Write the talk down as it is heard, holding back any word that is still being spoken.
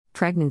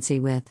Pregnancy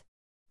with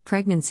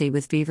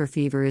fever.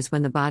 Fever is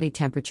when the body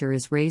temperature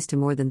is raised to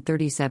more than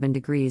 37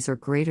 degrees or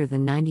greater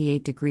than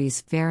 98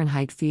 degrees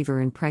Fahrenheit. Fever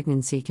in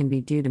pregnancy can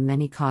be due to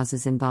many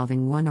causes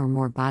involving one or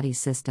more body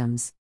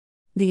systems.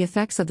 The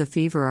effects of the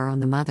fever are on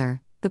the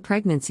mother, the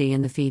pregnancy,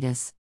 and the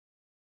fetus.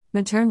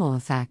 Maternal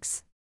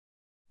effects: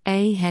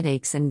 A.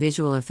 Headaches and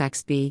visual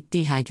effects. B.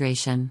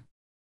 Dehydration.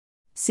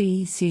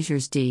 C.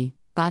 Seizures. D.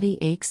 Body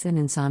aches and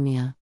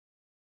insomnia.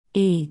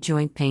 E.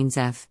 Joint pains.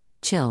 F.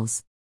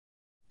 Chills.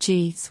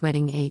 G.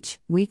 Sweating. H.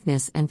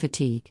 Weakness and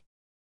fatigue.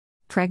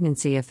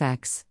 Pregnancy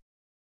effects: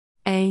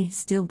 A.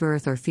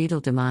 Stillbirth or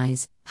fetal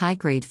demise,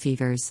 high-grade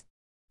fevers.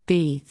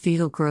 B.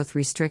 Fetal growth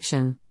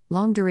restriction,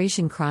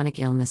 long-duration chronic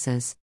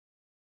illnesses.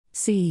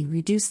 C.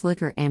 Reduced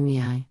liquor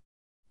amnion.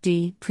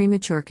 D.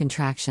 Premature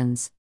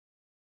contractions.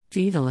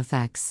 Fetal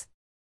effects: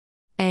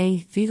 A.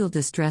 Fetal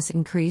distress,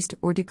 increased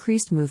or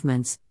decreased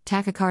movements,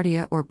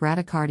 tachycardia or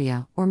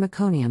bradycardia, or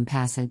meconium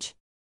passage.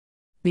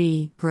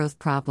 B. Growth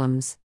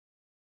problems.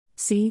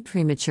 C.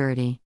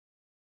 Prematurity.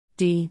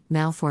 D.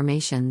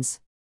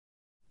 Malformations.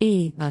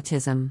 E.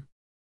 Autism.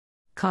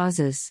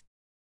 Causes: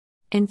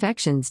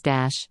 Infections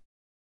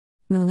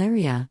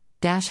Malaria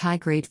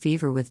high-grade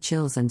fever with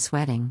chills and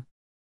sweating.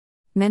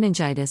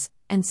 Meningitis,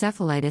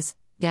 encephalitis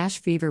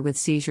fever with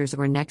seizures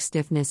or neck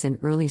stiffness in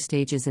early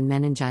stages in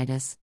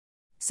meningitis.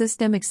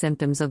 Systemic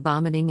symptoms of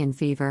vomiting and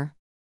fever.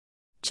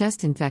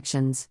 Chest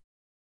infections.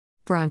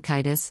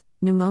 Bronchitis,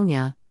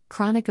 pneumonia,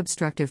 chronic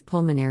obstructive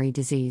pulmonary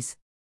disease.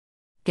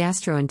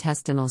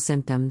 Gastrointestinal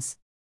symptoms: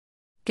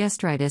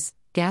 gastritis,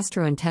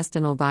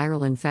 gastrointestinal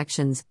viral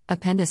infections,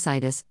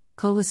 appendicitis,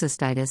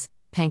 cholecystitis,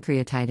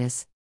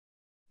 pancreatitis.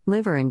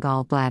 Liver and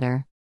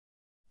gallbladder.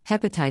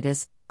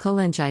 Hepatitis,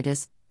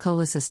 cholangitis,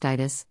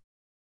 cholecystitis.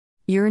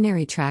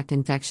 Urinary tract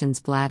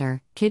infections.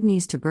 Bladder,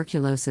 kidneys.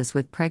 Tuberculosis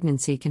with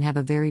pregnancy can have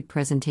a varied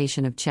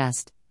presentation of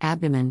chest,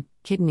 abdomen,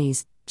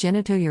 kidneys,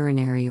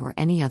 genitourinary, or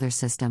any other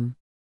system.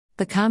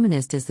 The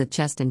commonest is the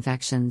chest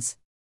infections.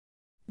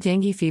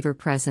 Dengue fever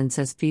presents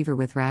as fever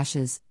with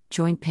rashes,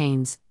 joint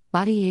pains,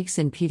 body aches,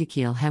 and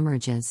petechial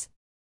hemorrhages.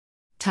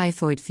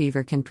 Typhoid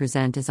fever can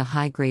present as a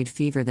high-grade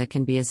fever that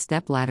can be a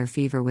stepladder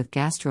fever with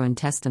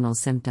gastrointestinal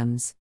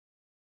symptoms.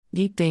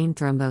 Deep vein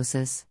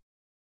thrombosis.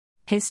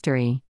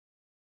 History: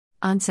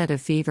 Onset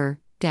of fever,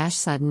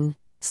 sudden,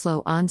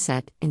 slow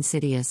onset,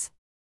 insidious.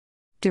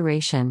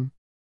 Duration: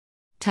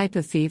 Type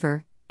of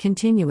fever,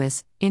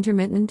 continuous,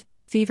 intermittent,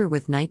 fever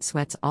with night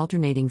sweats,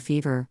 alternating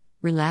fever,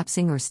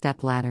 relapsing, or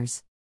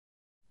stepladders.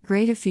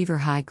 Grade of fever: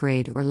 high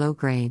grade or low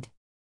grade.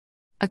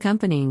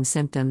 Accompanying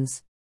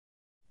symptoms: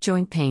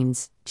 joint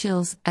pains,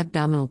 chills,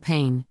 abdominal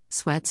pain,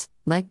 sweats,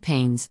 leg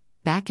pains,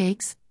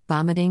 backaches,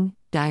 vomiting,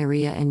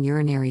 diarrhea, and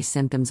urinary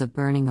symptoms of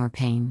burning or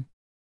pain.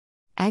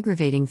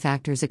 Aggravating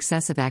factors: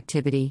 excessive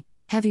activity,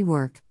 heavy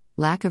work,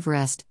 lack of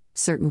rest,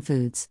 certain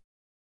foods.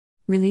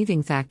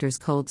 Relieving factors: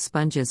 cold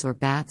sponges or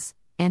baths,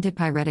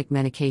 antipyretic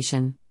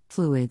medication,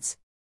 fluids.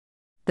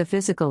 The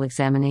physical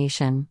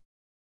examination: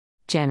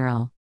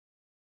 general,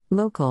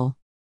 local,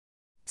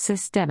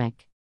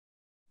 systemic.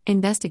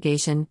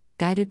 Investigation,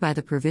 guided by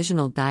the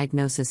provisional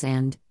diagnosis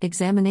and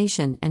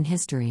examination and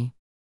history.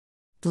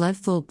 Blood: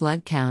 full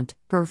blood count,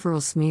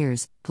 peripheral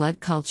smears, blood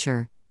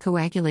culture,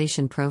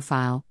 coagulation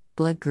profile,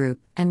 blood group,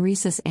 and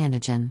rhesus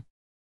antigen.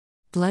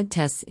 Blood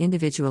tests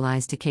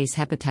individualized to case: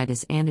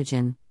 hepatitis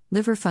antigen,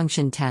 liver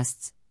function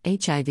tests,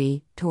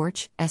 HIV,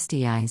 torch,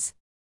 STIs.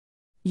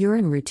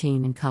 Urine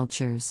routine and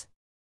cultures.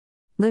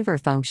 Liver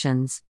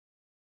functions.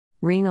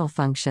 Renal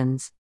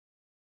functions.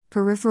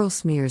 Peripheral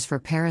smears for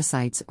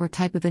parasites or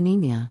type of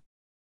anemia.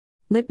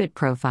 Lipid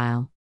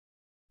profile.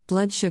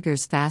 Blood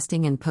sugars,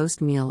 fasting and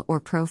post-meal or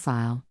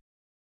profile.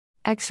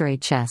 X-ray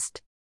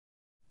chest.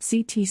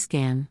 CT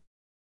scan.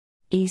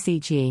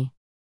 ECG.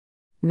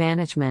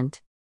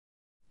 Management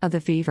of the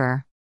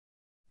fever.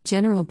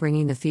 General: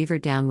 bringing the fever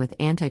down with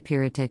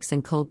antipyretics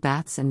and cold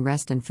baths and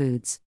rest and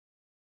foods.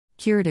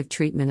 Curative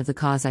treatment of the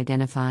cause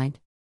identified.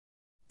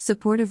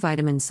 Supportive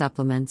vitamin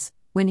supplements,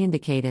 when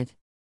indicated.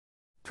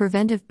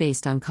 Preventive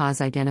based on cause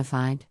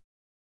identified.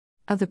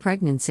 Of the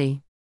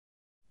pregnancy.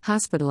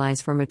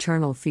 Hospitalize for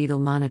maternal fetal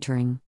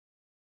monitoring.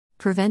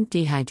 Prevent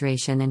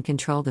dehydration and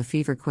control the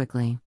fever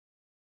quickly.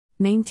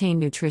 Maintain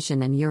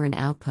nutrition and urine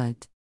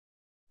output.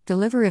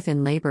 Deliver if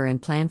in labor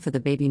and plan for the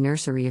baby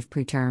nursery if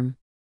preterm.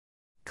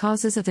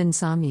 Causes of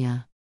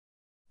insomnia.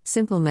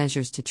 Simple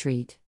measures to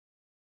treat.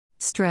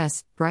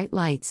 Stress, bright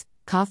lights,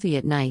 coffee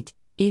at night,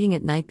 eating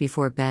at night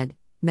before bed,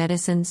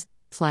 medicines,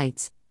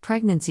 flights,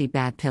 pregnancy,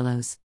 bad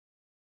pillows.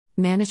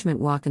 Management: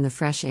 walk in the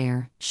fresh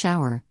air,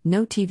 shower,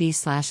 no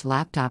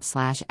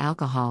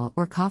TV/laptop/alcohol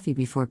or coffee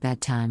before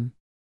bedtime.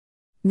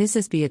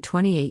 Mrs. B, a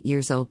 28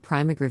 years old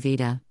prima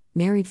gravida,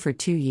 married for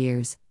 2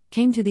 years,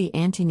 came to the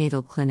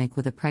antenatal clinic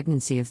with a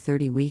pregnancy of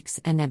 30 weeks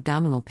and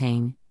abdominal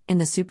pain in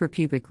the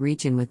suprapubic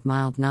region with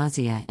mild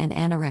nausea and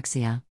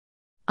anorexia.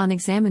 On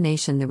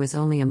examination, there was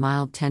only a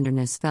mild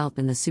tenderness felt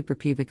in the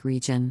suprapubic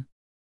region.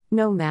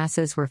 No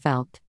masses were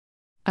felt.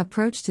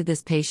 Approach to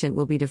this patient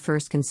will be to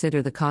first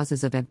consider the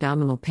causes of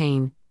abdominal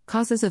pain,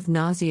 causes of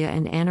nausea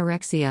and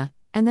anorexia,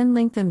 and then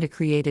link them to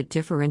create a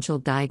differential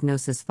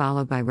diagnosis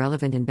followed by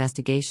relevant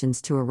investigations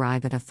to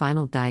arrive at a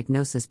final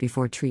diagnosis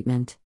before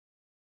treatment.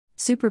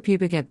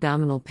 Suprapubic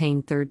abdominal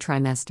pain 3rd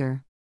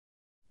trimester.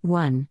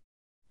 1.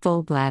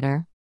 Full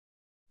bladder.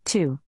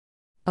 2.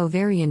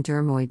 Ovarian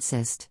dermoid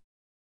cyst.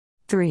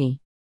 3.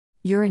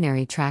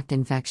 Urinary tract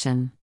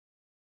infection.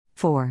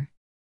 4.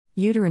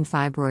 Uterine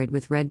fibroid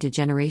with red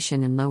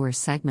degeneration in lower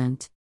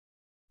segment.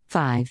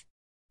 5.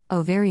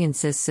 Ovarian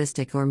cyst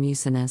cystic or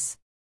mucinous.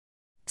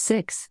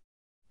 6.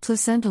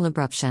 Placental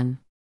abruption.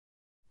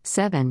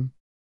 7.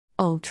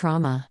 Old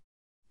trauma.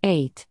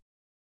 8.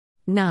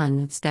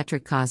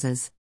 Non-obstetric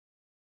causes.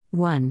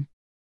 1.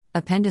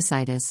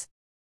 Appendicitis.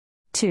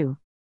 2.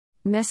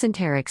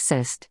 Mesenteric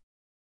cyst.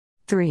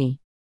 3.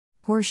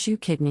 Horseshoe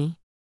kidney.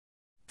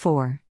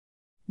 4.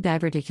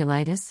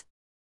 Diverticulitis.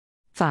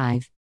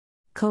 5.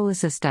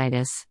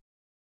 Cholecystitis.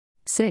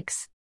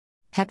 6.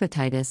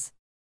 Hepatitis.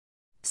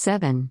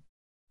 7.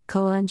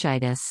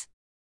 Cholangitis.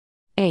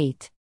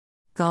 8.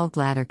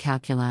 Gallbladder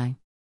calculi.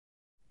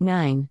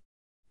 9.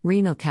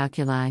 Renal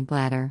calculi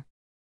bladder.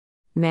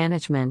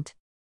 Management.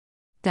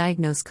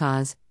 Diagnose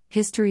cause,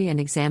 history and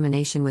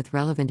examination with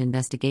relevant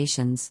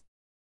investigations.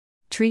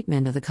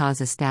 Treatment of the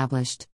cause established.